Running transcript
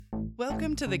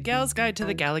Welcome to the Gals Guide to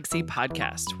the Galaxy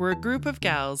podcast, where a group of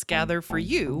gals gather for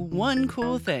you one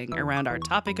cool thing around our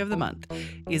topic of the month.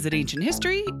 Is it ancient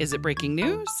history? Is it breaking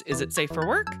news? Is it safe for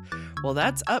work? Well,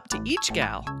 that's up to each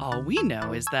gal. All we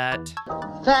know is that...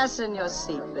 Fasten your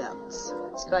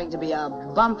seatbelts. It's going to be a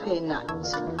bumpy night.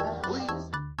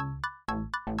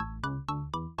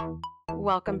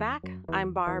 Welcome back.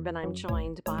 I'm Barb, and I'm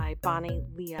joined by Bonnie,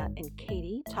 Leah, and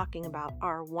Katie talking about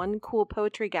our one cool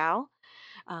poetry gal.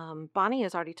 Bonnie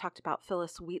has already talked about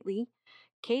Phyllis Wheatley.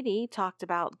 Katie talked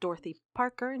about Dorothy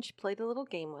Parker, and she played a little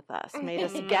game with us. Made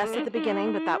us guess at the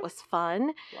beginning, but that was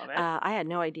fun. Love it. I had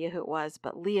no idea who it was,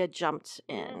 but Leah jumped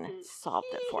in, solved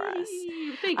it for us.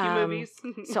 Thank you, movies.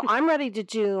 So I'm ready to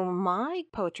do my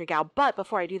poetry gal, but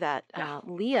before I do that,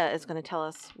 Leah is going to tell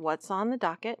us what's on the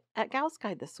docket at Gals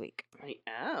Guide this week. I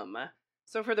am.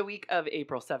 So for the week of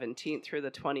April 17th through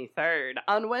the 23rd,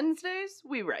 on Wednesdays,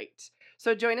 we write.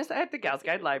 So join us at the Gals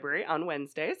Guide Library on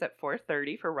Wednesdays at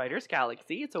 4:30 for Writers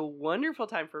Galaxy. It's a wonderful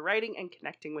time for writing and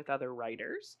connecting with other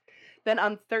writers. Then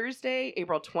on Thursday,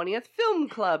 April 20th, Film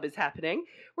Club is happening.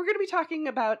 We're going to be talking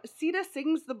about Sita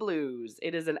Sings the Blues.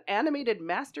 It is an animated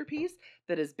masterpiece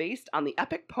that is based on the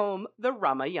epic poem, the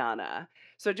Ramayana.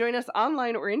 So join us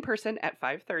online or in person at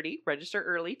 5:30. Register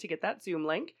early to get that Zoom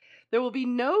link. There will be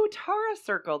no Tara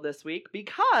Circle this week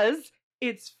because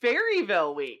it's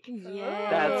Fairyville week. Yeah.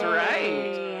 That's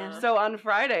right. So on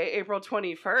Friday, April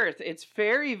 21st, it's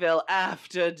Fairyville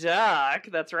After Dark.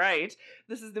 That's right.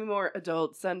 This is the more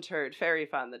adult-centered fairy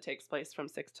fun that takes place from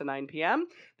 6 to 9 p.m.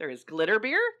 There is glitter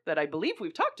beer that I believe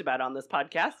we've talked about on this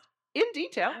podcast in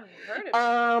detail.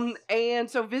 And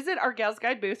so visit our Gals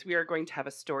Guide booth. We are going to have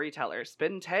a storyteller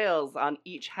spin tales on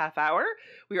each half hour.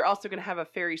 We are also going to have a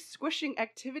fairy squishing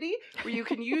activity where you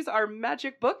can use our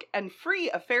magic book and free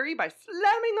a fairy by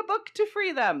slamming a book to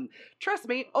free them. Trust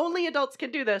me, only adults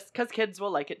can do this because kids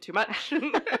will like it too much.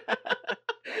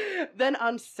 Then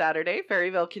on Saturday,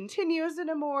 Fairyville continues in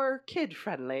a more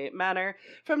kid-friendly manner.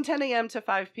 From 10 a.m. to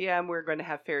 5 p.m., we're going to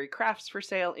have fairy crafts for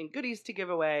sale and goodies to give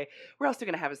away. We're also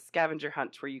going to have a scavenger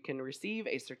hunt where you can receive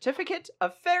a certificate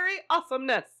of fairy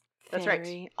awesomeness. That's right.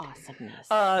 Fairy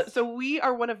awesomeness. So we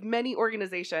are one of many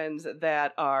organizations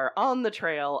that are on the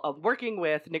trail of working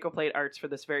with Nickel Plate Arts for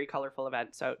this very colorful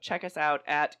event. So check us out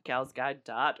at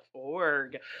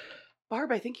galsguide.org. Barb,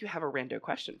 I think you have a rando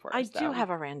question for us. I do have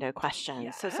a rando question.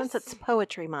 Yes. So since it's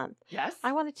Poetry Month, Yes?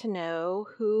 I wanted to know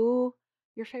who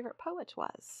your favorite poet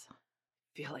was.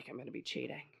 feel like I'm going to be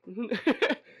cheating.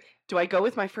 Do I go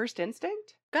with my first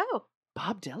instinct? Go.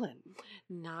 Bob Dylan.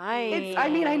 Nice.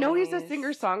 I know he's a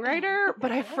singer-songwriter,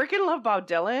 but I freaking love Bob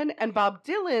Dylan. And Bob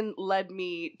Dylan led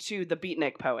me to the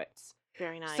Beatnik Poets.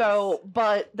 Very nice. So,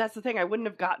 but that's the thing. I wouldn't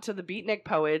have got to the Beatnik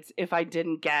Poets if I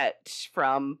didn't get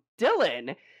from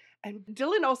Dylan. And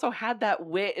Dylan also had that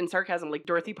wit and sarcasm like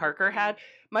Dorothy Parker had.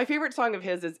 My favorite song of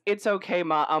his is It's Okay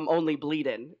Ma, I'm Only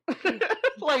Bleedin'.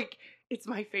 Like, it's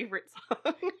my favorite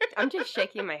song. I'm just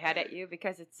shaking my head at you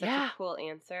because it's such Yeah. a cool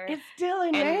answer. It's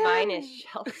Dylan, and mine is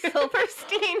Shel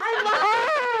Silverstein.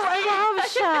 I love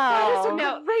Shel.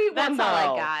 No, Great that's one, all I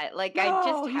though. got. Like, No, I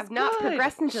just he's have not good.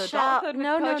 progressed into Shel. adulthood with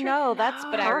poetry. No. That's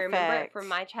But I remember it perfect. from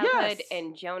my childhood, Yes.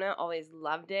 and Jonah always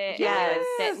loved it. Yes. And we would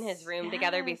sit in his room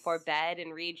together Yes. before bed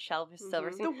and read Shel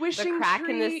Silverstein. The Wishing Crack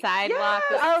in the Tree. Sidewalk.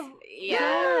 Yes. Oh,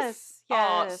 Yes.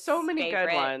 Oh, Yes. so many Favorite.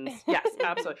 good ones. Yes,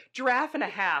 absolutely. Giraffe and a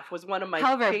Half was one of my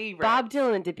However, favorites. Bob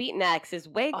Dylan and Beatniks is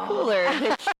way Oh. cooler than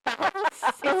It's not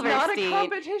a Silverstein.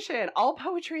 competition. All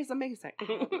poetry is amazing.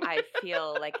 I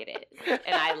feel like it is.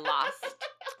 And I lost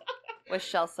with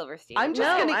Shel Silverstein. I'm just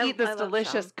No, going I- to eat this I love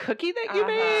delicious Shel. cookie that you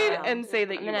made Uh-huh. and say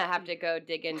that I'm you going to have to go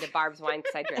dig into Barb's wine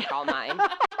because I drank all mine.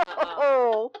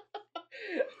 Oh.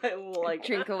 I like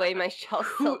Drink away my Shel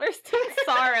Silverstein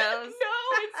sorrows.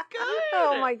 No, it's good.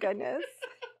 Oh my goodness.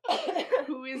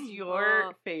 Who is your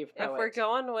Well, fave If poet? we're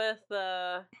going with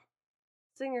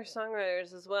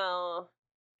singer-songwriters as well,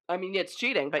 I mean, it's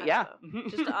cheating, but yeah.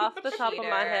 just off the top of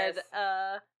my head,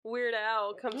 Cheaters. Weird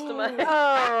Al comes to mind. Oh,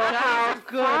 how That was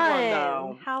a good one, fun.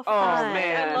 though. How Oh, fun.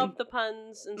 man. I love the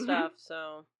puns and Mhm. stuff,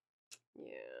 so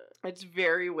yeah. It's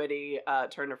very witty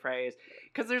turn of phrase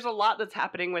because there's a lot that's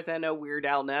happening within a Weird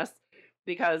Al-ness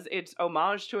because it's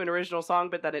homage to an original song,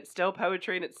 but then it's still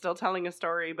poetry and it's still telling a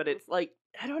story. But it's like,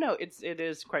 I don't know, it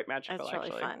is quite magical. It's really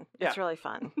actually. fun. Yeah. It's really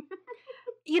fun.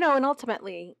 and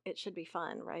ultimately it should be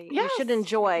fun, right? You should Yes.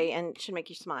 enjoy and it should make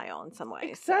you smile in some way.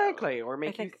 Exactly. Or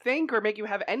make you think or make you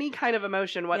have any kind of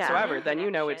emotion whatsoever. Then you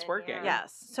know it's working. Yeah.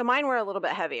 Yes. So mine were a little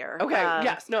bit heavier. Okay.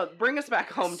 Yes. No, bring us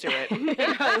back home to it.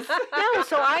 Because... No,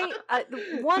 so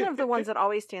one of the ones that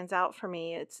always stands out for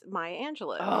me, it's Maya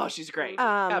Angelou. Oh, she's great.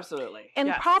 Um, Absolutely. And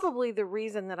Yes. probably the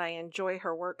reason that I enjoy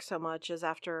her work so much is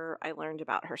after I learned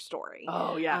about her story.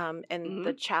 Oh, yeah. And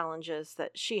the challenges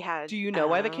that she had. Do you know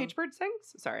why the cage bird sings?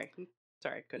 Sorry,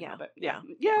 couldn't help it. Yeah.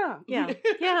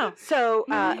 So,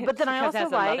 but then I Because also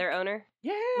as a like mother owner.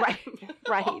 Yeah.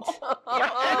 right.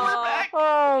 Oh,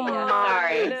 Oh Yeah,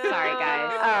 my! sorry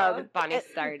guys. Bonnie it-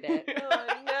 started it.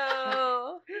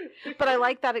 no. But I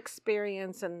like that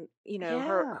experience and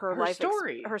her her life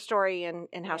story. her story and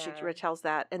how she Yeah. retells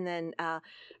that, and then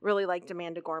really liked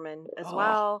Amanda Gorman as Oh,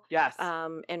 well. Yes.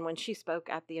 And when she spoke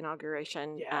at the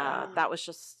inauguration, Yeah. that was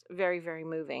just very, very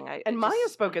moving. And Maya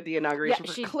spoke at the inauguration Yeah,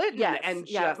 for she- Clinton yes, and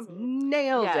yeah. just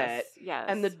nailed yes, it. Yes.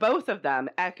 And both of them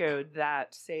echoed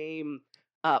that same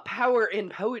power in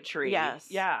poetry. Yes.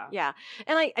 Yeah. Yeah.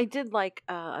 And I did like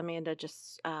Amanda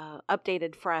just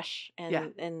updated fresh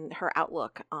and her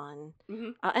outlook on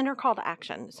Mhm. and her call to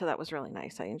action. So that was really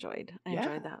nice. I enjoyed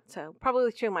that. So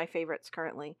probably two of my favorites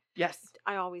currently. Yes.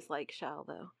 I always like Shell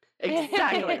though.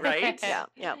 Exactly, right?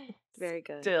 Yeah. Very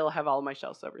good. Still have all my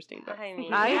Shel Silverstein books. I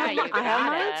mean, I yeah, have, you I have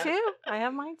mine gotta. too. I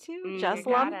have mine too. Mm, Just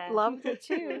you love gotta. it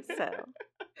too. So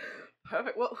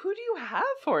Perfect. Well, who do you have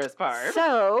for us, Barb?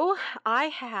 So I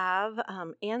have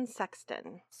Anne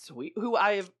Sexton. Sweet. Who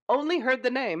I've only heard the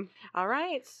name. All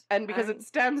right. And because it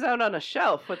stands out on a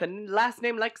shelf with a last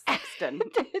name like Sexton.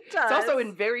 It does. It's also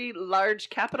in very large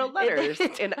capital letters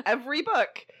it in every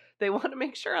book. They want to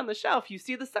make sure on the shelf you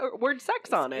see the word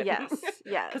sex on it. Yes.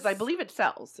 Because I believe it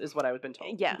sells, is what I've been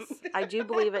told. Yes, I do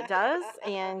believe it does,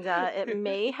 and it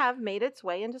may have made its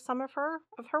way into some of her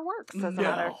works. As a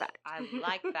matter of fact, I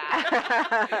like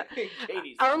that.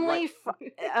 Katie's only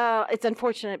right. it's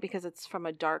unfortunate because it's from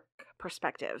a dark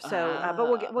perspective. So,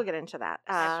 but we'll get into that.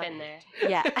 I've been there.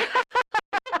 Yeah.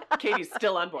 Katie's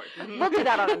still on board. We'll do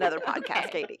that on another podcast,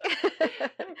 Katie.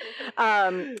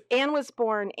 Anne was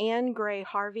born Anne Gray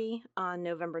Harvey on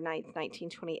November 9th,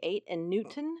 1928 in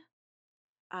Newton,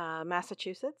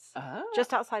 Massachusetts,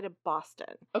 just outside of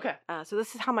Boston. Okay. So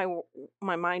this is how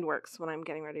my mind works when I'm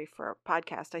getting ready for a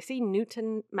podcast. I see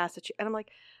Newton, Massachusetts, and I'm like,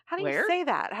 how do you say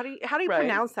that? How do you Right.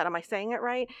 pronounce that? Am I saying it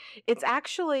right? It's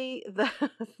actually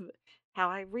how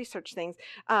I research things.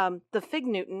 The Fig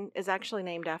Newton is actually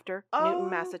named after Newton,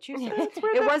 Massachusetts.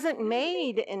 It wasn't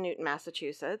made in Newton,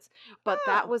 Massachusetts, but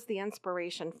that was the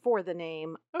inspiration for the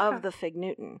name of the Fig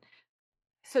Newton.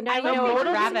 So now you know a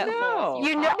little rabbit bit. hole.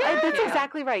 You know, that's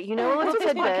exactly right. You know a little That's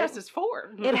what this tidbit. podcast is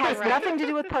for. It has Right. nothing to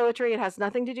do with poetry. It has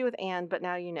nothing to do with Anne, but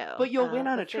now you know. But you'll win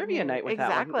on the a Fig trivia Newton. night with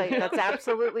that one. Exactly. That's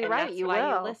absolutely And right. that's you why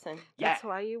will. you listen. That's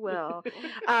why you will.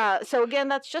 So again,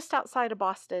 that's just outside of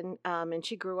Boston, and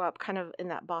she grew up kind of in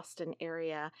that Boston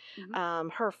area.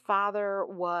 Mhm. Her father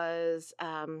was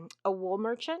a wool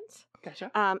merchant,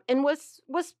 Gotcha. and was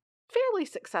fairly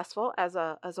successful as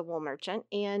a wool merchant,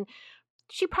 and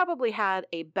she probably had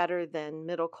a better than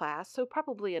middle class, so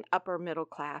probably an upper middle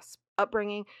class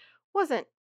upbringing. Wasn't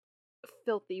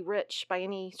filthy rich by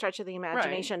any stretch of the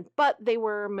imagination, but they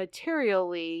were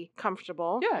materially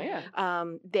comfortable. Yeah.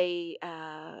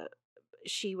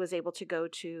 She was able to go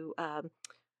to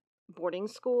boarding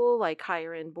school, like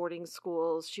higher end boarding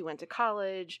schools. She went to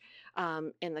college,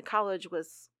 and the college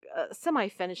was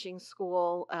semi-finishing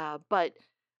school, but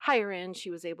higher end,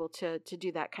 she was able to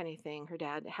do that kind of thing. Her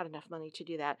dad had enough money to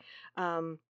do that.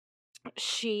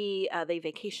 They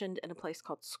vacationed in a place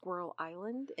called Squirrel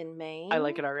Island in Maine. I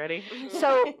like it already.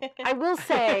 So I will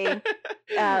say,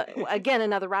 again,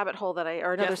 another rabbit hole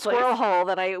another squirrel hole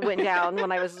that I went down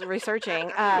when I was researching.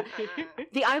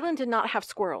 The island did not have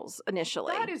squirrels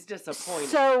initially. That is disappointing.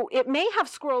 So it may have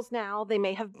squirrels now. They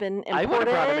may have been I would have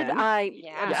imported. brought 'em in. I'm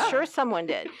Yeah. sure someone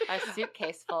did. A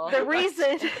suitcase full. The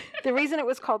reason it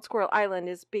was called Squirrel Island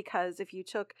is because if you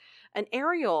took an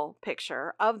aerial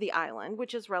picture of the island,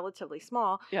 which is relatively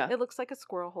small, Yeah. it looks like a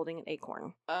squirrel holding an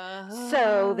acorn.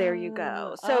 So there you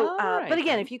go. So, but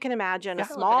again, if you can imagine a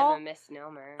That's small, a little bit of a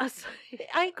misnomer.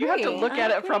 I agree. You have to look I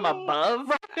at it from agree.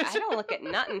 above. I don't look at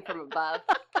nothing from above.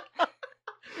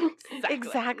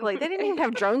 Exactly. They didn't even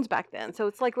have drones back then, so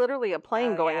it's like literally a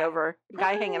plane Oh, going yeah. over,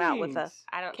 guy hanging out with a Right.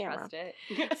 I don't Camera. trust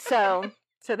it. So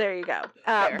So there you go.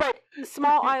 But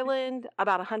small island,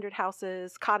 about 100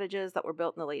 houses, cottages that were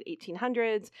built in the late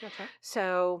 1800s. Gotcha.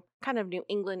 So kind of New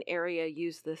England area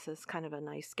used this as kind of a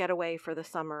nice getaway for the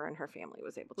summer, and her family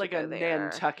was able to Like go a there.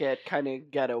 Nantucket kind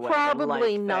of getaway.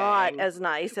 Probably not thing. as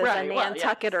nice as Right, a well,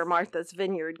 Nantucket yes. or Martha's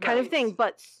Vineyard kind of Right. thing,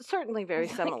 but certainly very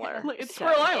similar. It's So-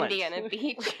 Squirrel Island. Indiana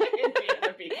Beach.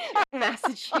 Indiana Beach.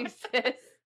 Massachusetts.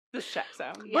 This checks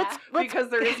out. Yeah. Because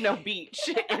there is no beach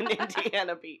in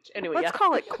Indiana Beach. Anyway, Let's yeah.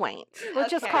 call it quaint.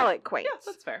 Let's just Okay. call it quaint. Yeah,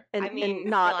 that's fair. And, I mean, and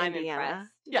not still, I'm Indiana.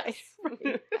 impressed.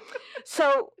 Yes.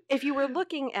 So, if you were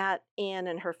looking at Anne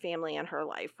and her family and her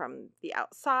life from the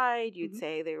outside, you'd Mhm.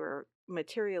 say they were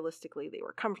materialistically, they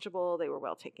were comfortable, they were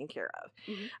well taken care of.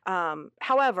 Mhm.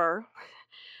 However,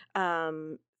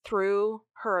 through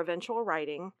her eventual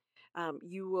writing,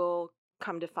 you will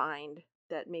come to find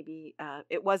that maybe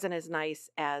it wasn't as nice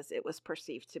as it was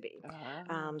perceived to be.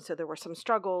 So there were some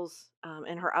struggles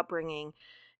in her upbringing,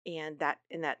 and that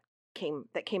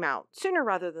came out sooner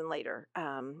rather than later.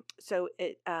 So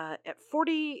at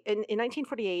 40 in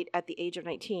 1948, at the age of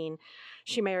 19,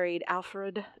 she married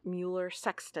Alfred Mueller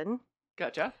Sexton.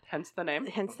 Gotcha. Hence the name.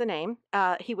 Hence the name.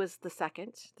 He was the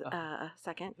second, The and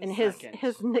second.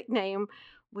 his nickname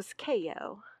was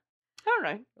Ko. All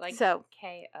right. Like So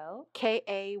K.O.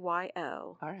 Kayo.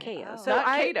 All right. Ko. Oh. So Not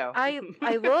I Cato.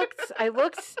 I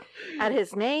looked at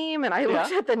his name, and I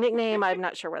looked at the nickname. I'm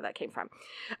not sure where that came from.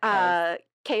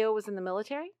 Ko was in the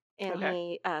military, and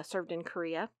Okay. he served in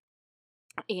Korea.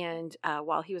 And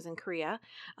while he was in Korea,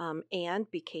 Anne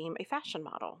became a fashion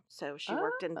model. So she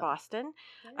worked in Boston.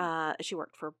 She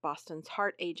worked for Boston's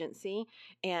Heart Agency,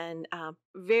 and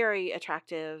very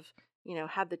attractive. You know,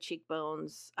 had the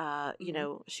cheekbones. You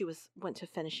know, she went to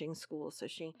finishing school, so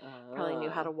she probably knew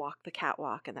how to walk the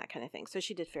catwalk and that kind of thing. So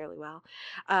she did fairly well.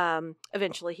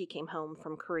 Eventually, he came home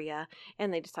from Korea,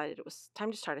 and they decided it was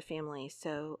time to start a family.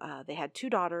 So they had 2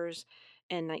 daughters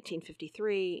in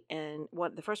 1953, and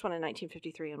the first one in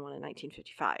 1953 and one in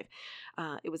 1955.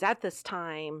 It was at this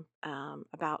time,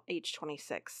 about age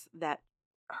 26, that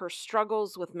her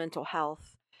struggles with mental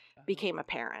health became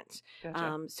apparent.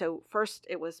 Gotcha. So first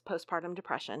it was postpartum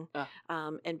depression,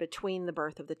 and between the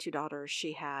birth of the 2 daughters,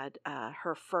 she had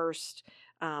her first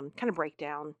kind of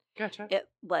breakdown. Gotcha. It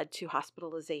led to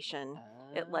hospitalization.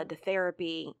 It led to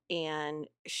therapy, and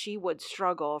she would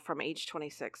struggle from age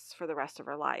 26 for the rest of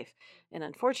her life. And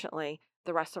unfortunately,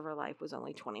 the rest of her life was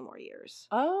only 20 more years.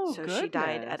 Oh, So she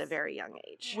died at a very young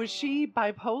age. Was she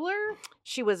bipolar?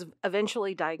 She was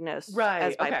eventually diagnosed Right,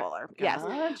 as okay. bipolar. Yes.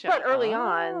 Gotcha. But early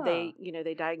on, Ah.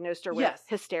 they diagnosed her with Yes.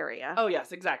 hysteria. Oh,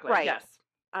 yes, exactly. Right. Yes.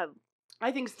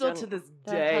 I think still to this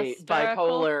The day, hysterical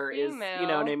bipolar is, female. you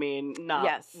know what I mean, not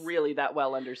Yes. really that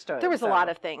well understood. There was a so. lot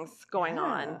of things going Yeah.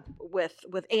 on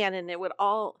with Anne, and it would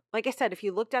all, like I said, if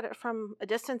you looked at it from a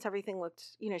distance, everything looked,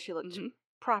 she looked Mhm.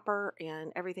 proper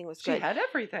and everything was She good. had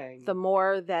everything. The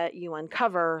more that you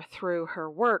uncover through her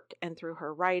work and through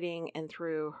her writing and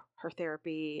through her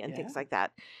therapy and things Yeah. like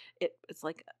that, it's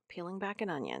like peeling back an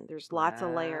onion. There's lots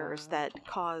of layers Wow. that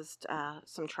caused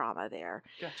some trauma there.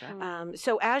 Gotcha.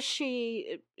 So as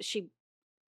she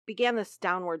began this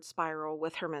downward spiral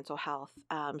with her mental health,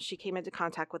 she came into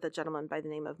contact with a gentleman by the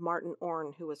name of Martin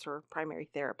Orne, who was her primary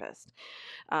therapist.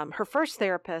 Her first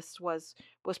therapist was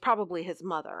probably his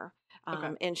mother,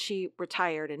 Okay. and she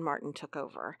retired and Martin took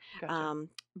over. Gotcha.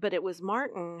 But it was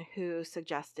Martin who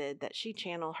suggested that she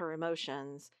channel her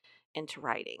emotions into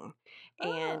writing,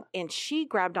 and she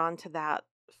grabbed onto that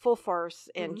full force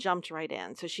and jumped right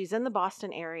in. So she's in the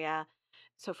Boston area.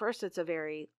 So first, it's a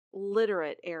very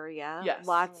literate area. Yes.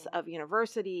 Lots of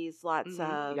universities, lots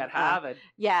of You got Harvard.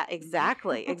 yeah,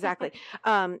 exactly.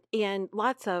 And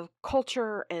lots of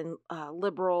culture and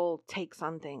liberal takes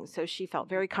on things. So she felt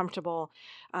very comfortable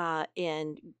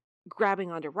in grabbing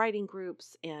onto writing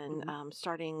groups and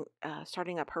starting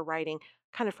up her writing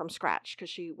kind of from scratch, because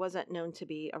she wasn't known to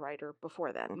be a writer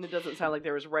before then. And it doesn't sound like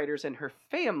there was writers in her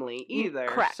family either.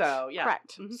 Correct. So, yeah.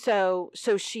 Correct. Mhm.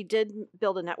 So she did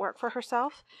build a network for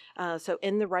herself. So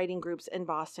in the writing groups in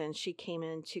Boston, she came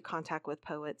into contact with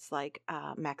poets like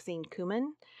Maxine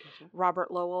Kumin, Gotcha. Robert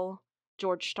Lowell,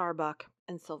 George Starbuck,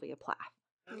 and Sylvia Plath.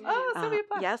 Oh, Sylvia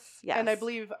Plath. Yes. And I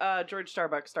believe George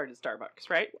Starbuck started Starbucks,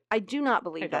 right? I do not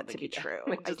believe I don't that to think be he did. true.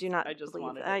 I do not I just believe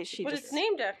wanted that. it. She But just it's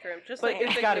named after him, just But like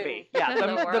it's got to be. Yeah, The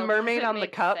the world mermaid doesn't on the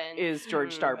make cup sense. is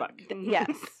George Starbuck. yes.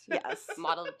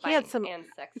 Modeled by He had some- Anne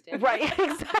Sexton. Right.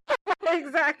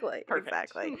 Exactly. Perfect.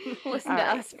 Exactly. Listen All to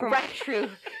right. us for Right. true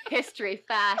history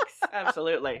facts.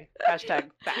 Absolutely.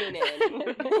 Hashtag fact. Tune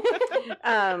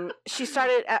in. She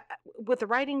started with the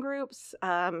writing groups.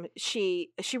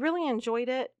 She really enjoyed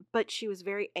it, but she was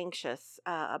very anxious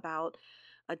about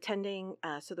attending.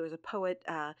 So there was a poet,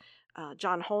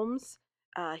 John Holmes.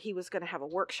 He was going to have a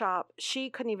workshop. She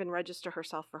couldn't even register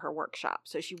herself for her workshop.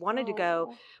 So she wanted to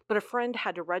go, but a friend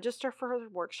had to register for her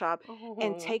workshop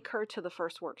and take her to the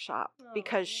first workshop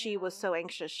because she was so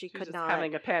anxious she could not.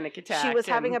 Having a panic attack. She was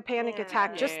having a panic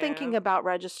attack just thinking about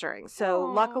registering. So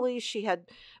luckily she had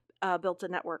built a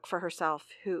network for herself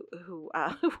who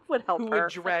would help her. Who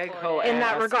would drag her in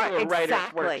that regard. to a writer's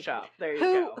Exactly. workshop. There you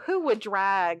go. Who would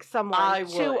drag someone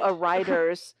to a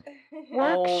writer's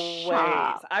Always.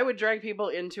 workshop? I would drag people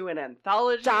into an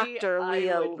anthology. Dr.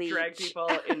 Leah I would drag Leach. people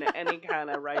into any kind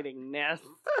of writing nest.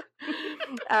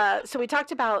 So we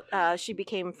talked about she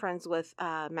became friends with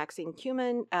Maxine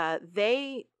Kumin.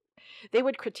 They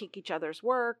would critique each other's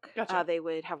work. Gotcha. They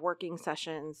would have working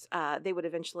sessions. They would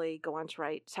eventually go on to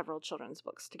write several children's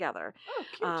books together.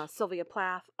 Oh, cute. Sylvia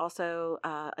Plath, also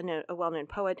a well-known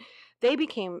poet. They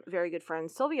became very good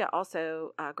friends. Sylvia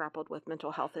also grappled with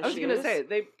mental health issues. I was going to say,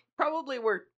 they probably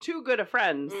were too good of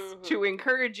friends to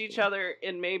encourage each other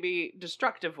in maybe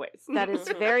destructive ways. That is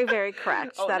very, very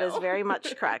correct. That is no. very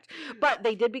much correct. But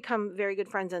they did become very good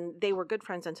friends, and they were good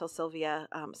friends until Sylvia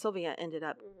ended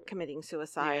up committing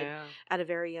suicide at a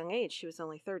very young age. She was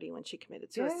only 30 when she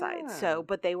committed suicide. Yeah. So,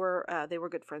 but they were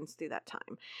good friends through that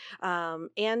time.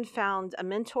 Anne found a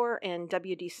mentor in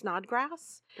W.D.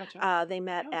 Snodgrass. Gotcha. They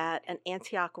met at an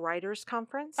Antioch Writers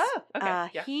Conference. Oh, okay.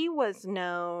 Yeah. He was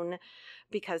known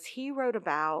because he wrote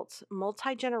about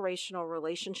multi-generational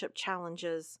relationship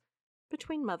challenges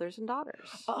between mothers and daughters.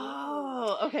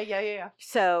 Oh, okay. Yeah.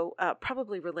 So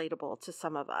probably relatable to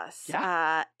some of us.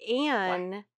 Yeah.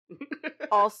 Anne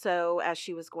also, as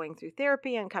she was going through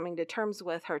therapy and coming to terms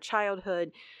with her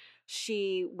childhood,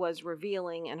 she was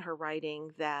revealing in her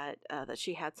writing that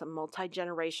she had some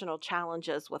multi-generational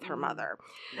challenges with her mother.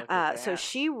 So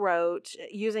she wrote,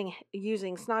 using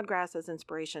Snodgrass as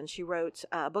inspiration, she wrote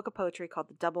a book of poetry called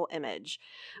The Double Image.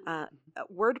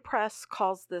 WordPress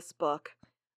calls this book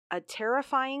a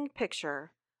terrifying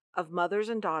picture of mothers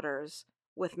and daughters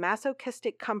with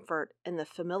masochistic comfort in the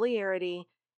familiarity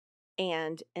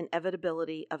and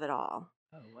inevitability of it all.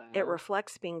 Oh, wow. It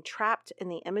reflects being trapped in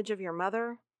the image of your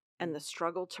mother and the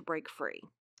struggle to break free.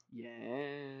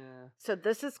 Yeah. So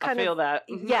this is I kind of feel that.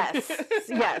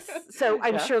 yes. So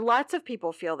I'm Yeah. sure lots of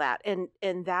people feel that, and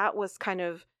that was kind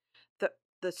of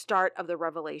the start of the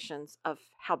revelations of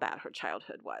how bad her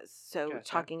childhood was. So Gotcha.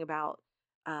 talking about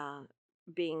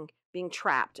being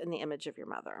trapped in the image of your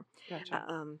mother.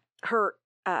 Gotcha.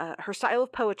 Her style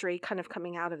of poetry, kind of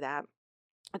coming out of that.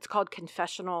 It's called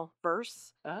confessional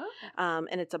verse, and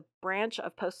it's a branch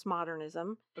of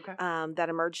postmodernism that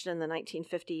emerged in the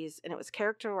 1950s, and it was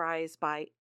characterized by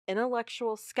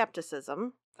intellectual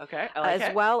skepticism,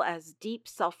 well as deep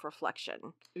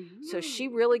self-reflection. So she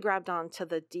really grabbed on to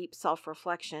the deep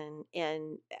self-reflection,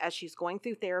 and as she's going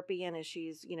through therapy and as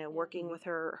she's working with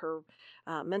her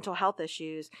mental health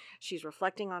issues, she's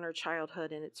reflecting on her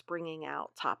childhood, and it's bringing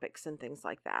out topics and things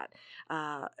like that.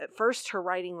 At first, her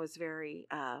writing was very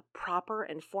proper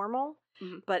and formal.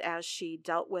 But as she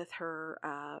dealt with her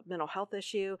mental health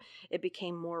issue, it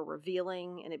became more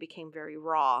revealing and it became very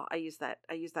raw. I used that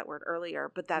word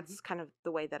earlier, but that's kind of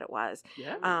the way that it was.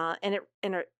 Yeah. And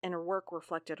her work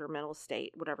reflected her mental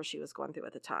state, whatever she was going through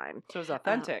at the time. So it was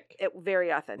authentic. Very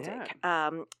authentic.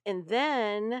 Yeah. And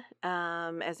then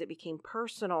as it became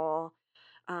personal,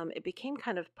 it became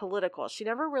kind of political. She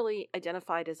never really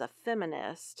identified as a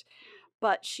feminist,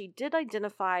 but she did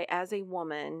identify as a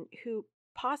woman who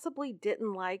possibly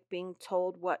didn't like being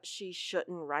told what she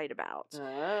shouldn't write about.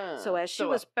 So as she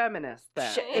was a feminist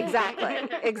then.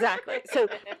 Exactly. So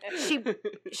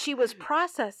she was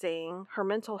processing her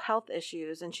mental health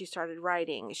issues, and she started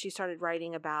writing. She started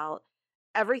writing about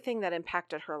everything that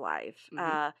impacted her life.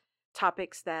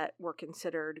 Topics that were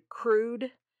considered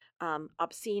crude,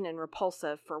 obscene, and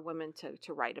repulsive for women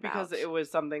to write about. Because it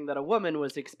was something that a woman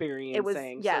was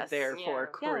experiencing, so therefore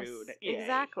crude. Yes,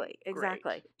 exactly.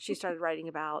 Great. She started writing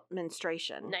about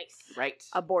menstruation. Nice. Right.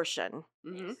 Abortion.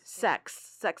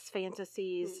 Sex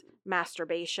fantasies,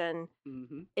 masturbation,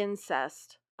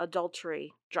 incest,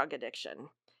 adultery, drug addiction.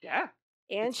 Yeah.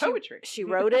 And poetry. She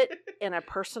wrote it in a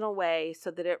personal way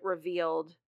so that it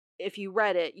revealed, if you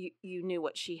read it, you knew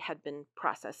what she had been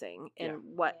processing and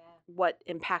what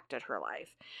impacted her life.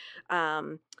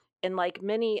 And like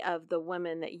many of the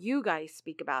women that you guys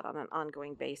speak about on an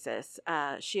ongoing basis,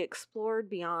 she explored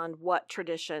beyond what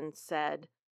tradition said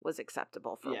was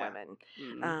acceptable for women.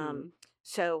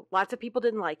 So lots of people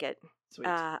didn't like it. Sweet.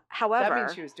 However, that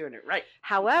means she was doing it right.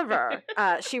 However,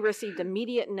 she received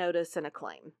immediate notice and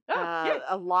acclaim.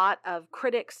 A lot of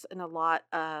critics and a lot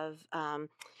of a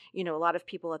lot of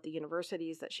people at the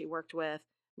universities that she worked with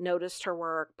noticed her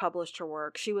work, published her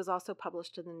work. She was also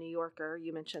published in the New Yorker.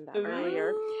 You mentioned that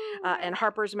earlier. And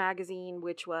Harper's Magazine,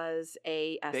 which was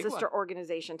a sister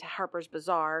organization to Harper's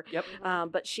Bazaar. Yep.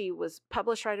 But she was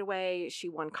published right away. She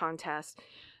won contests.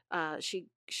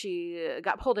 She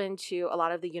got pulled into a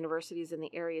lot of the universities in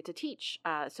the area to teach.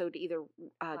 So to either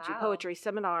do poetry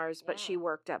seminars, but she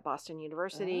worked at Boston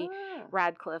University,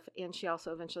 Radcliffe, and she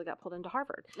also eventually got pulled into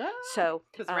Harvard. So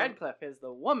because Radcliffe is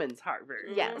the woman's Harvard.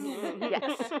 Yes,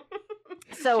 yes.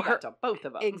 So she got to both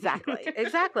of them.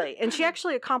 Exactly. And she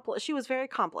actually she was very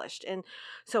accomplished. And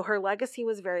so her legacy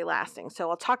was very lasting. So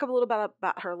I'll talk a little bit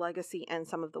about her legacy and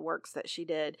some of the works that she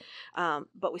did.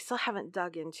 But we still haven't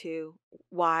dug into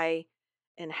why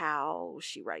and how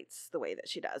she writes the way that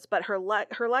she does. But her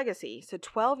legacy, so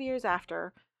 12 years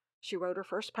after she wrote her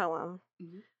first poem,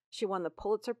 she won the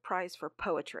Pulitzer Prize for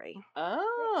Poetry.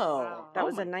 Oh. That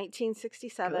was in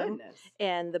 1967. Goodness.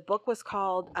 And the book was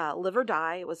called Live or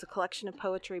Die. It was a collection of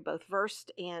poetry, both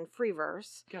versed and free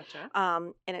verse. Gotcha.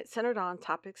 And it centered on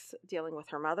topics dealing with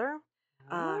her mother,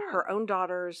 her own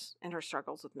daughters, and her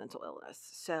struggles with mental illness.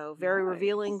 So very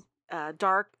revealing,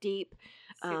 dark, deep.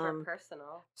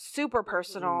 Super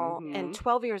personal. And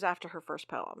 12 years after her first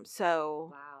poem. So...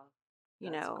 Wow. You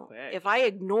That's know, quick. if I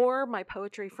ignore my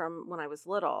poetry from when I was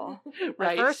little,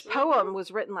 my first poem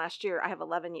was written last year. I have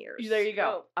 11 years. There you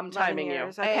go. I'm timing you.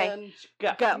 Okay. And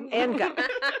go. Go.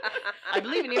 I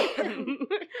believe in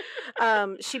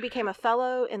you. She became a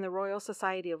fellow in the Royal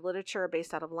Society of Literature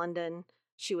based out of London.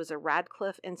 She was a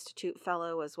Radcliffe Institute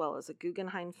Fellow as well as a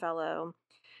Guggenheim Fellow.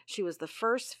 She was the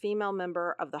first female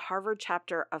member of the Harvard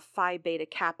chapter of Phi Beta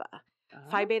Kappa.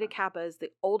 Phi Beta Kappa is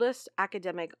the oldest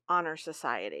academic honor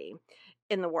society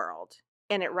in the world,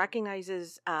 and it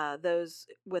recognizes those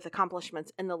with accomplishments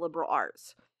in the liberal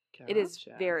arts. It is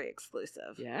very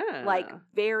exclusive. Yeah. Like,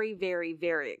 very, very,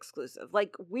 very exclusive.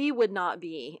 Like, we would not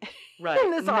be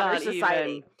in this Not honor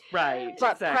society. Even, right.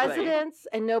 But exactly. presidents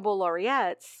and Nobel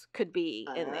laureates could be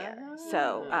in there.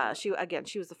 So she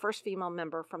was the first female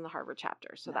member from the Harvard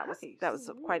chapter. So that was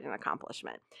quite an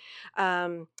accomplishment.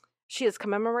 She is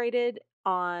commemorated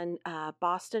on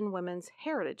Boston Women's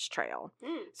Heritage Trail.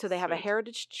 So they have a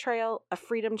Heritage Trail, a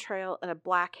Freedom Trail, and a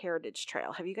Black Heritage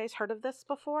Trail. Have you guys heard of this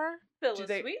before? Phyllis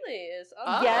Wheatley is.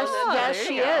 Yes,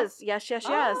 she is. Yes.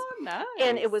 Oh, nice.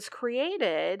 And it was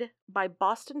created by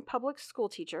Boston public school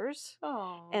teachers.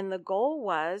 Oh. And the goal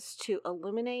was to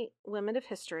illuminate women of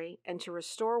history and to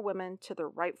restore women to their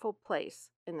rightful place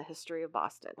in the history of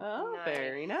Boston. Oh,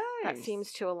 very nice. That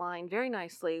seems to align very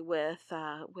nicely with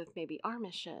maybe our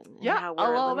mission. And Yeah, how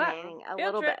we're illuminating a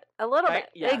little bit.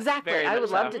 Yeah, exactly. very I would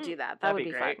much love so. to do that. That That'd would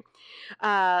be be great.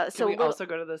 fun. So we also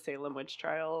go to the Salem witch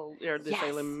trial or the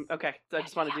Salem. Okay, so I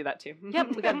just want to do that too.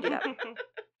 Yep, we got to do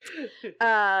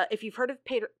that. If you've heard of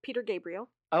Peter Gabriel.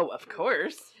 Oh, of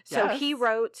course. So he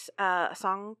wrote a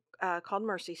song called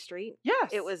Mercy Street.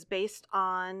 Yes. It was based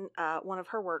on one of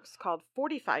her works called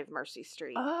 45 Mercy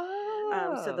Street.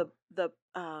 Oh. So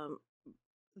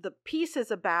the piece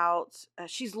is about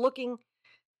she's looking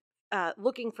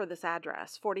for this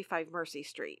address, 45 Mercy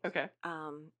Street. Okay.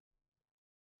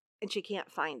 And she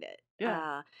can't find it.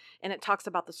 Yeah. And it talks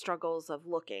about the struggles of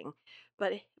looking.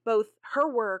 But both her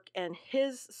work and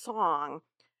his song,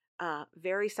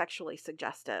 very sexually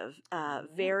suggestive.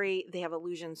 They have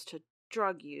allusions to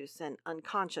drug use and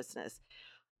unconsciousness.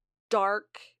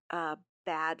 Dark,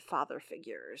 bad father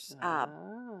figures.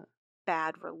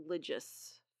 Bad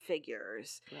religious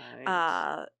figures.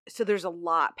 Right. So there's a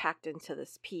lot packed into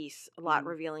this piece, a lot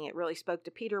revealing. It really spoke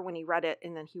to Peter when he read it,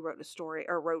 and then he wrote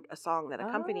a song that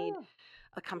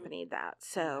accompanied that.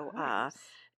 So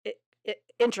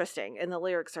interesting, and the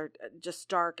lyrics are just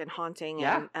dark and haunting.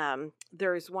 Yeah. And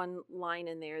there's one line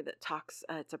in there that talks.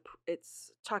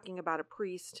 It's talking about a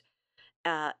priest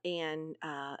and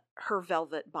her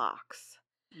velvet box.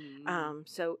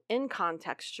 So in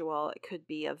contextual, it could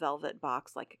be a velvet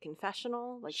box, like a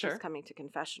confessional, like she's coming to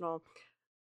confessional,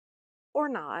 or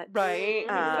not. Right.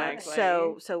 Exactly.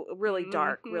 So really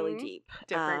dark, really deep.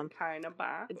 Different kind of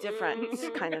box.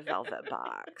 Different kind of velvet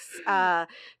box.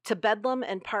 To Bedlam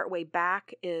and Partway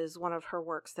Back is one of her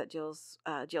works that deals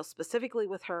specifically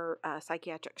with her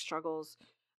psychiatric struggles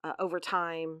over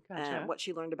time, Gotcha. What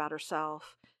she learned about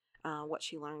herself, what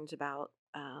she learns about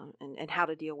and how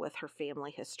to deal with her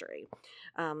family history.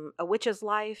 A Witch's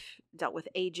Life dealt with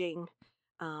aging.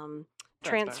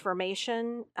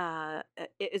 Transformation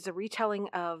is a retelling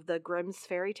of the Grimm's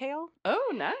fairy tale.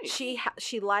 Oh, nice.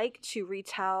 She liked to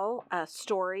retell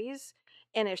stories,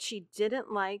 and if she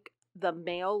didn't like the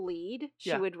male lead,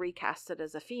 she would recast it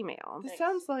as a female. This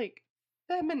sounds like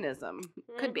feminism.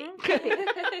 Could be. Could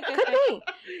be.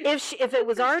 if it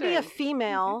was already a Interesting.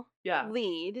 female Yeah.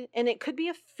 lead, and it could be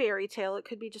a fairy tale, it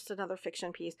could be just another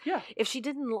fiction piece. Yeah. If she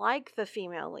didn't like the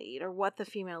female lead or what the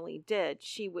female lead did,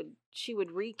 she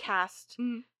would recast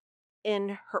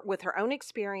in her with her own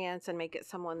experience and make it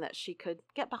someone that she could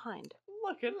get behind.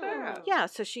 Look at that. Yeah,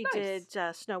 so she Nice.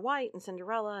 did Snow White and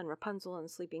Cinderella and Rapunzel and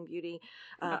Sleeping Beauty,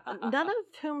 none of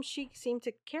whom she seemed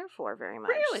to care for very much.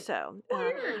 Really? So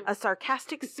Weird. a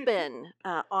sarcastic spin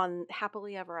on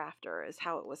Happily Ever After is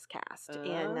how it was cast,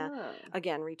 and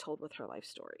again retold with her life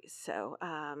stories. So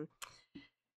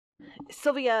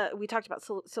Sylvia, we talked about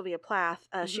Sylvia Plath.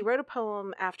 She wrote a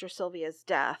poem after Sylvia's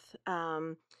death.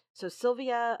 So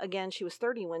Sylvia, again, she was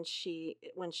 30 when she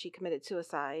committed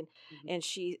suicide, and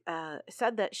she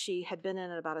said that she had been in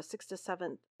about a 6 to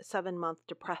 7 month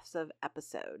depressive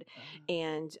episode,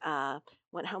 and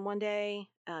went home one day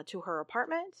to her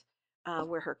apartment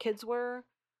where her kids were,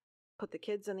 put the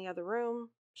kids in the other room,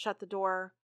 shut the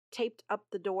door, taped up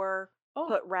the door,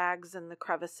 put rags in the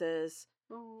crevices,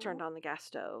 turned on the gas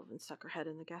stove, and stuck her head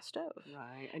in the gas stove.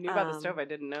 Right. I knew about the stove. I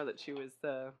didn't know that she was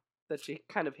that she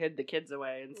kind of hid the kids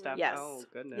away and stuff. Yes. Oh,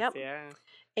 goodness. Yep. Yeah.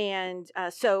 And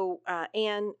so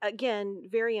Anne, again,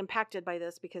 very impacted by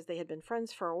this because they had been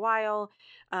friends for a while,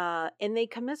 and they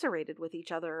commiserated with each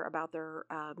other about their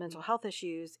mental health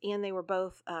issues, and they were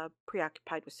both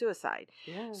preoccupied with suicide.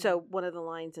 Yeah. So one of the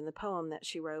lines in the poem that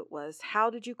she wrote was, "How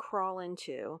did you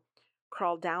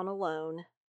crawl down alone,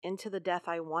 into the death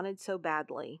I wanted so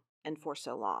badly and for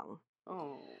so long?"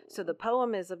 Oh. So the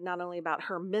poem is not only about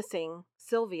her missing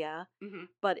Sylvia,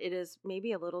 but it is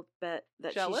maybe a little bit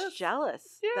that she's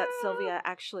jealous that Sylvia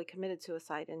actually committed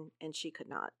suicide and she could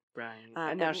not. Right.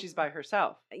 And now she's by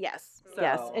herself. Yes. So.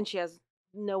 Yes. And she has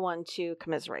no one to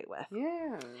commiserate with.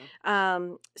 Yeah.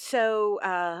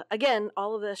 So again,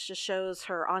 all of this just shows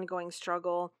her ongoing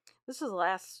struggle. This is the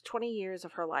last 20 years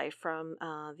of her life, from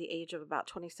the age of about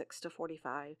 26 to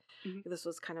 45. This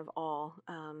was kind of all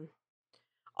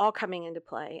coming into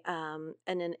play.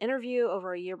 In an interview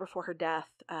over a year before her death,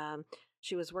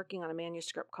 she was working on a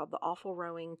manuscript called The Awful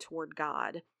Rowing Toward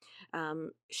God.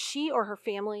 She or her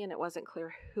family, and it wasn't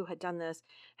clear who had done this,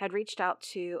 had reached out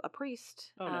to a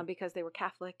priest because they were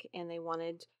Catholic and they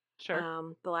wanted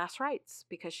the last rites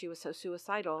because she was so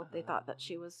suicidal. They thought that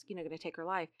she was, going to take her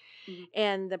life.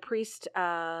 And the priest,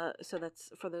 so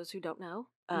that's, for those who don't know,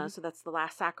 so that's the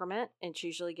last sacrament. And it's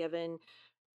usually given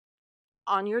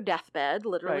on your deathbed,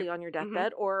 literally on your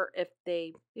deathbed, or if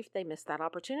they miss that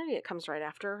opportunity, it comes right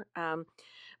after.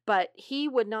 But he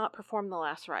would not perform the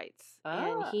last rites,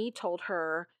 and he told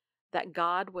her that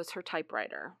God was her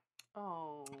typewriter.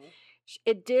 Oh,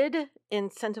 it did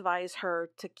incentivize her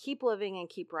to keep living and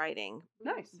keep writing.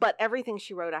 Nice, but everything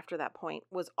she wrote after that point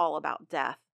was all about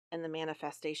death and the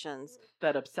manifestations.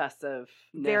 That obsessive.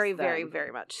 Very, very,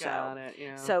 very much so. Got it,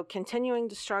 yeah. So continuing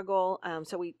to struggle.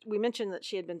 So we mentioned that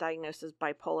she had been diagnosed as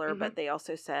bipolar, but they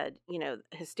also said,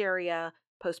 hysteria,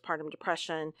 postpartum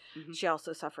depression. She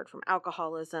also suffered from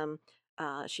alcoholism.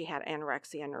 She had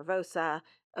anorexia nervosa.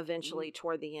 Eventually,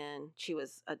 toward the end, she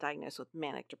was diagnosed with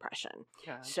manic depression.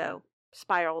 Gotcha. So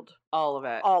spiraled. All of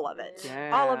it.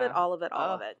 Yeah. All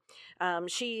of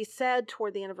it. She said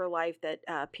toward the end of her life that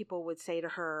people would say to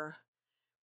her,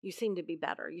 "You seem to be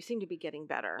better. You seem to be getting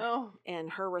better." Oh.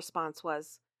 And her response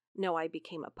was, "No, I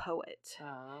became a poet."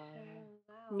 Wow.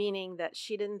 Meaning that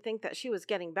she didn't think that she was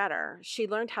getting better. She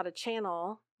learned how to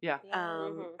channel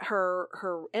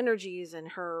her energies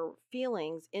and her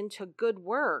feelings into good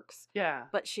works. Yeah.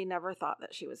 But she never thought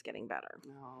that she was getting better.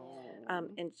 No.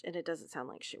 And it doesn't sound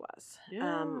like she was. Yeah.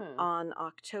 On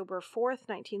October 4th,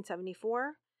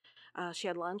 1974, she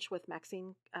had lunch with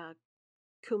Maxine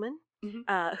Kuhlman,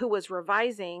 who was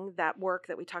revising that work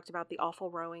that we talked about, The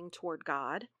Awful Rowing Toward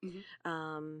God.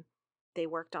 They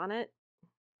worked on it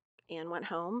and went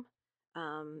home.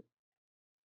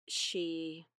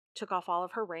 She took off all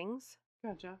of her rings.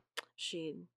 Gotcha.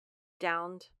 She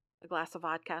downed a glass of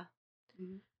vodka.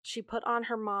 She put on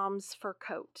her mom's fur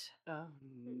coat. Oh,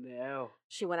 no.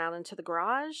 She went out into the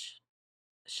garage,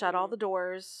 shut all the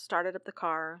doors, started up the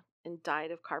car, and died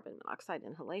of carbon monoxide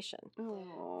inhalation.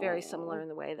 Oh. Very similar in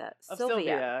the way that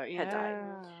Sylvia had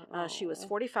died. She was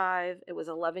 45. It was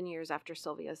 11 years after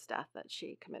Sylvia's death that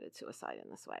she committed suicide in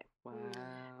this way.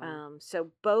 Wow.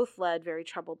 So both led very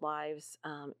troubled lives,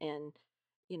 and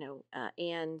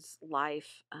Anne's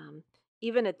life,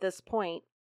 even at this point,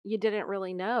 you didn't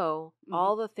really know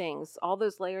all the things, all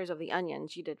those layers of the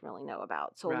onions you didn't really know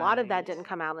about. So a lot of that didn't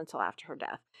come out until after her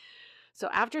death. So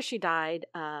after she died,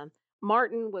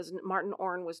 Martin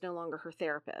Orne was no longer her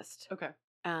therapist. Okay.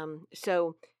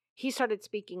 So he started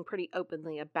speaking pretty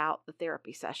openly about the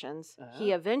therapy sessions.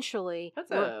 He eventually...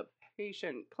 That's a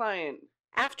patient, client.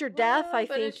 After death, I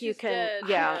but think it's you just can. dead.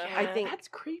 Yeah, Yeah. I think That's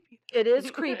creepy. it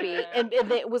is creepy, Yeah. and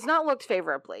it was not looked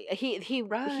favorably. He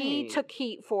Right. took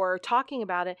heat for talking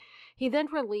about it. He then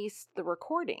released the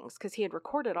recordings because he had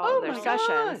recorded all Oh of their my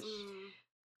sessions. gosh.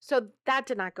 So that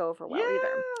did not go over well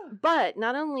either. But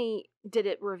not only did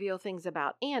it reveal things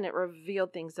about Anne, it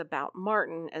revealed things about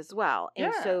Martin as well.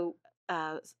 And Yeah. so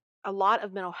a lot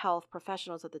of mental health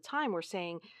professionals at the time were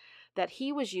saying that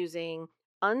he was using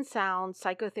unsound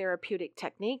psychotherapeutic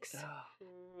techniques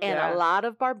and Yeah. a lot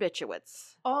of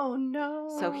barbiturates. Oh no.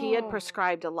 So he had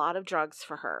prescribed a lot of drugs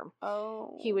for her.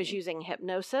 Oh. He was using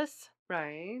hypnosis,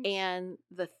 right. and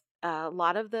a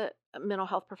lot of the mental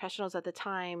health professionals at the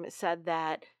time said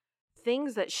that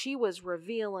things that she was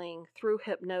revealing through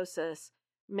hypnosis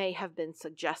may have been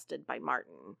suggested by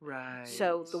Martin. Right.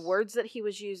 So the words that he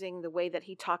was using, the way that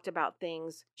he talked about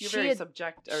things, You're very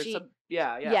subjective.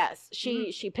 Yeah. Yes,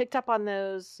 she picked up on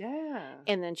those. Yeah.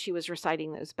 And then she was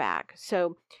reciting those back.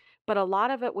 So, but a lot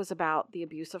of it was about the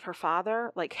abuse of her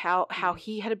father, like how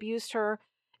he had abused her.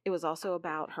 It was also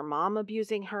about her mom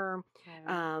abusing her.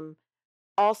 Okay.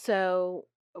 Also,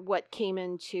 what came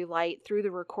into light through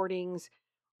the recordings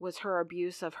was her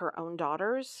abuse of her own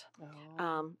daughters,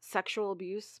 sexual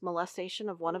abuse, molestation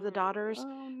of one of the daughters,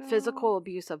 physical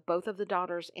abuse of both of the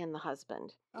daughters and the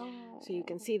husband. So you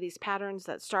can see these patterns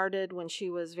that started when she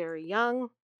was very young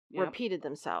repeated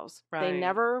themselves. Right.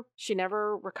 She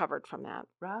never recovered from that.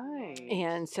 Right.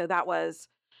 And so that was,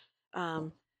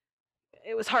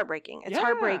 it was heartbreaking. It's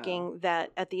heartbreaking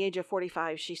that at the age of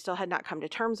 45, she still had not come to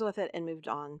terms with it and moved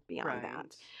on beyond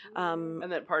that.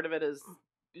 And that part of it is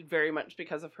very much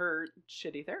because of her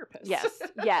shitty therapist.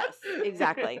 Yes,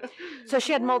 exactly. So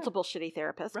she had multiple shitty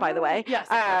therapists, by the way. Yes.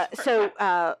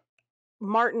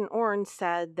 Martin Orne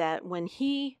said that when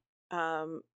he,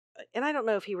 and I don't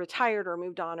know if he retired or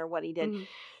moved on or what he did,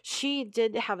 she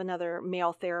did have another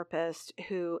male therapist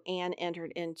who Anne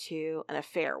entered into an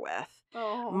affair with.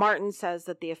 Martin says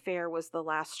that the affair was the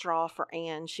last straw for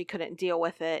Anne. She couldn't deal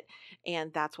with it,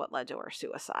 and that's what led to her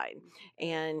suicide.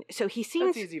 And so he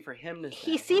seems... That's easy for him to say.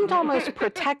 He seemed almost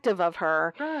protective of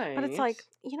her. Right. But it's like,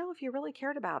 if you really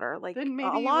cared about her, like then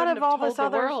maybe a lot of all this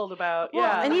other world about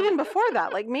and even before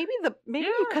that, like maybe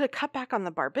you could have cut back on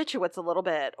the barbiturates a little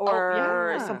bit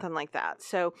or something like that.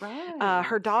 So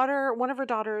her daughter, one of her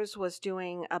daughters was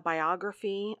doing a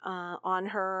biography on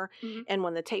her, and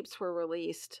when the tapes were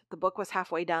released, the book was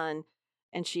halfway done,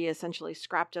 and she essentially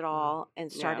scrapped it all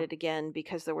and started again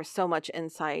because there was so much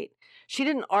insight. She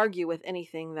didn't argue with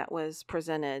anything that was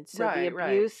presented. So the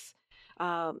abuse,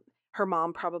 her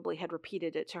mom probably had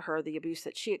repeated it to her, the abuse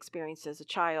that she experienced as a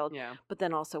child, but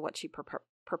then also what she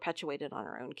perpetuated on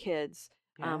her own kids.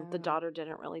 The daughter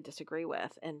didn't really disagree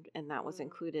with, and that was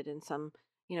included in some,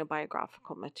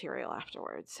 biographical material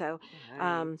afterwards. So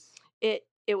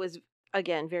it was,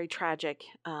 again, very tragic,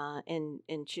 and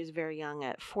she was very young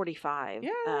at 45.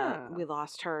 We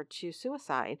lost her to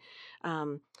suicide.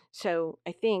 So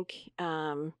I think,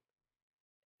 I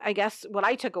guess what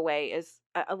I took away is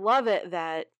I love it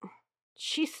that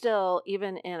she still,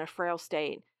 even in a frail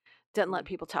state, didn't let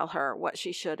people tell her what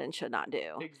she should and should not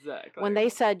do. Exactly. When they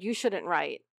said you shouldn't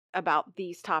write about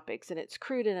these topics and it's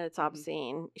crude and it's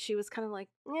obscene, she was kind of like,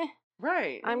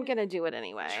 right. I'm going to do it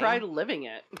anyway. Try living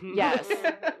it. Yes,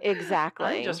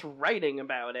 exactly. I'm just writing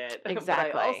about it.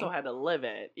 Exactly. But I also had to live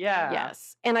it. Yeah.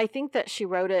 Yes. And I think that she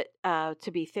wrote it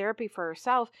to be therapy for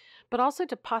herself, but also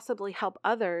to possibly help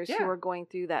others who are going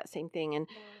through that same thing. And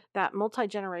that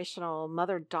multi-generational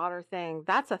mother-daughter thing,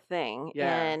 that's a thing.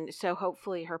 Yeah. And so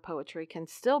hopefully her poetry can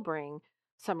still bring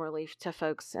some relief to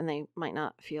folks and they might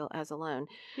not feel as alone.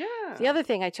 Yeah. The other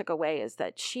thing I took away is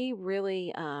that she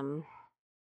really...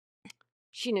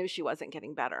 she knew she wasn't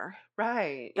getting better.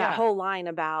 Right. That whole line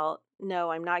about,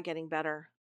 no, I'm not getting better.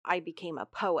 I became a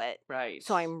poet. Right.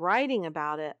 So I'm writing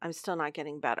about it. I'm still not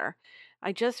getting better.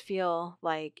 I just feel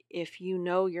like if you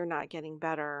know you're not getting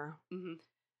better,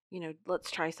 let's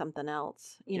try something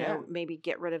else. Maybe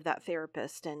get rid of that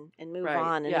therapist and move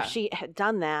on. And if she had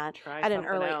done that at an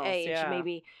early age,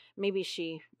 maybe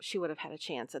she would have had a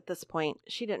chance. At this point,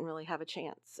 she didn't really have a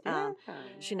chance.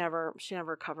 She never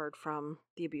recovered from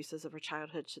the abuses of her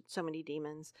childhood. She had so many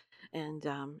demons, and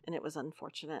it was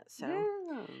unfortunate. So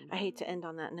I hate to end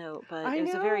on that note, but it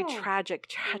was a very tragic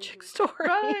story.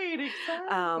 Right,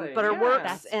 exactly. But her works,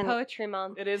 that's and Poetry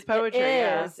Month. It is poetry.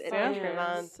 It is. Poetry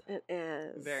Month. It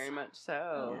is very much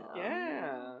so.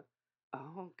 Yeah.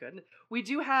 Oh goodness. We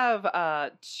do have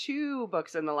 2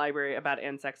 books in the library about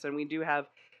Anne Sexton. We do have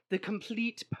the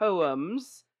complete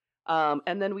poems.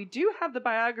 And then we do have the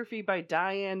biography by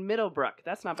Diane Middlebrook.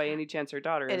 That's not by any chance her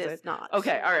daughter, is it? It is not.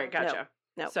 Okay, all right, gotcha.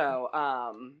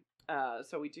 Nope.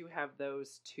 So we do have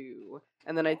those two.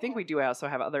 And then I think we do also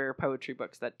have other poetry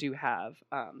books that do have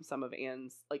some of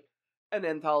Anne's, like, an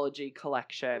anthology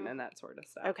collection and that sort of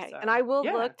stuff. Okay, So, and I will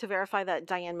yeah. look to verify that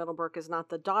Diane Middlebrook is not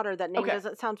the daughter. That name Okay.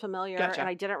 doesn't sound familiar, Gotcha. and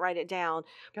I didn't write it down,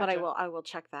 but Gotcha. I will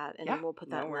check that, and Yeah, we'll put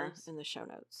no that worries. in the show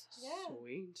notes. Yeah.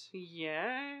 Sweet.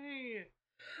 Yay.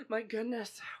 My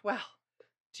goodness. Well,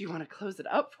 do you want to close it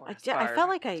up for us, I Barb? felt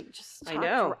like I just I talked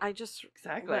know. I just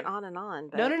Exactly. went on and on.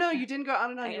 But No, you didn't go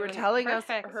on and on. It You were was telling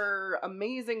perfect. us her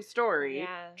amazing story.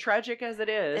 Yeah. Tragic as it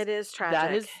is. It is tragic.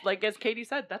 That is, like, as Katie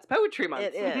said, that's poetry month.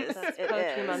 It is. That's It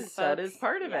poetry is. month, That folks. is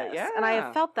part of it, Yes. yeah. And I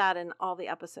have felt that in all the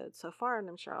episodes so far, and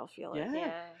I'm sure I'll feel it. Yeah.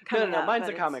 Yeah. coming No, up, mine's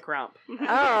but a it's- comic romp.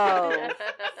 Oh,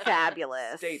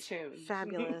 fabulous. Stay tuned.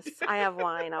 Fabulous. I have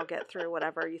wine. I'll get through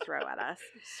whatever you throw at us.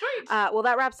 Sweet. Well,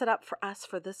 that wraps it up for us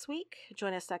for this week.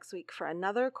 Join us next week for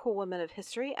another Cool Women of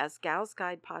History as Gal's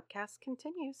Guide podcast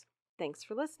continues. Thanks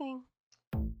for listening.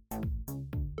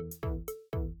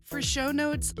 For show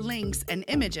notes, links, and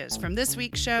images from this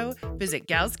week's show, visit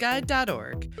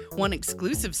galsguide.org. Want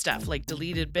exclusive stuff like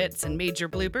deleted bits and major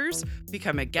bloopers?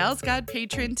 Become a Gals Guide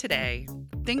patron today.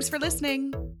 Thanks for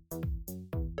listening.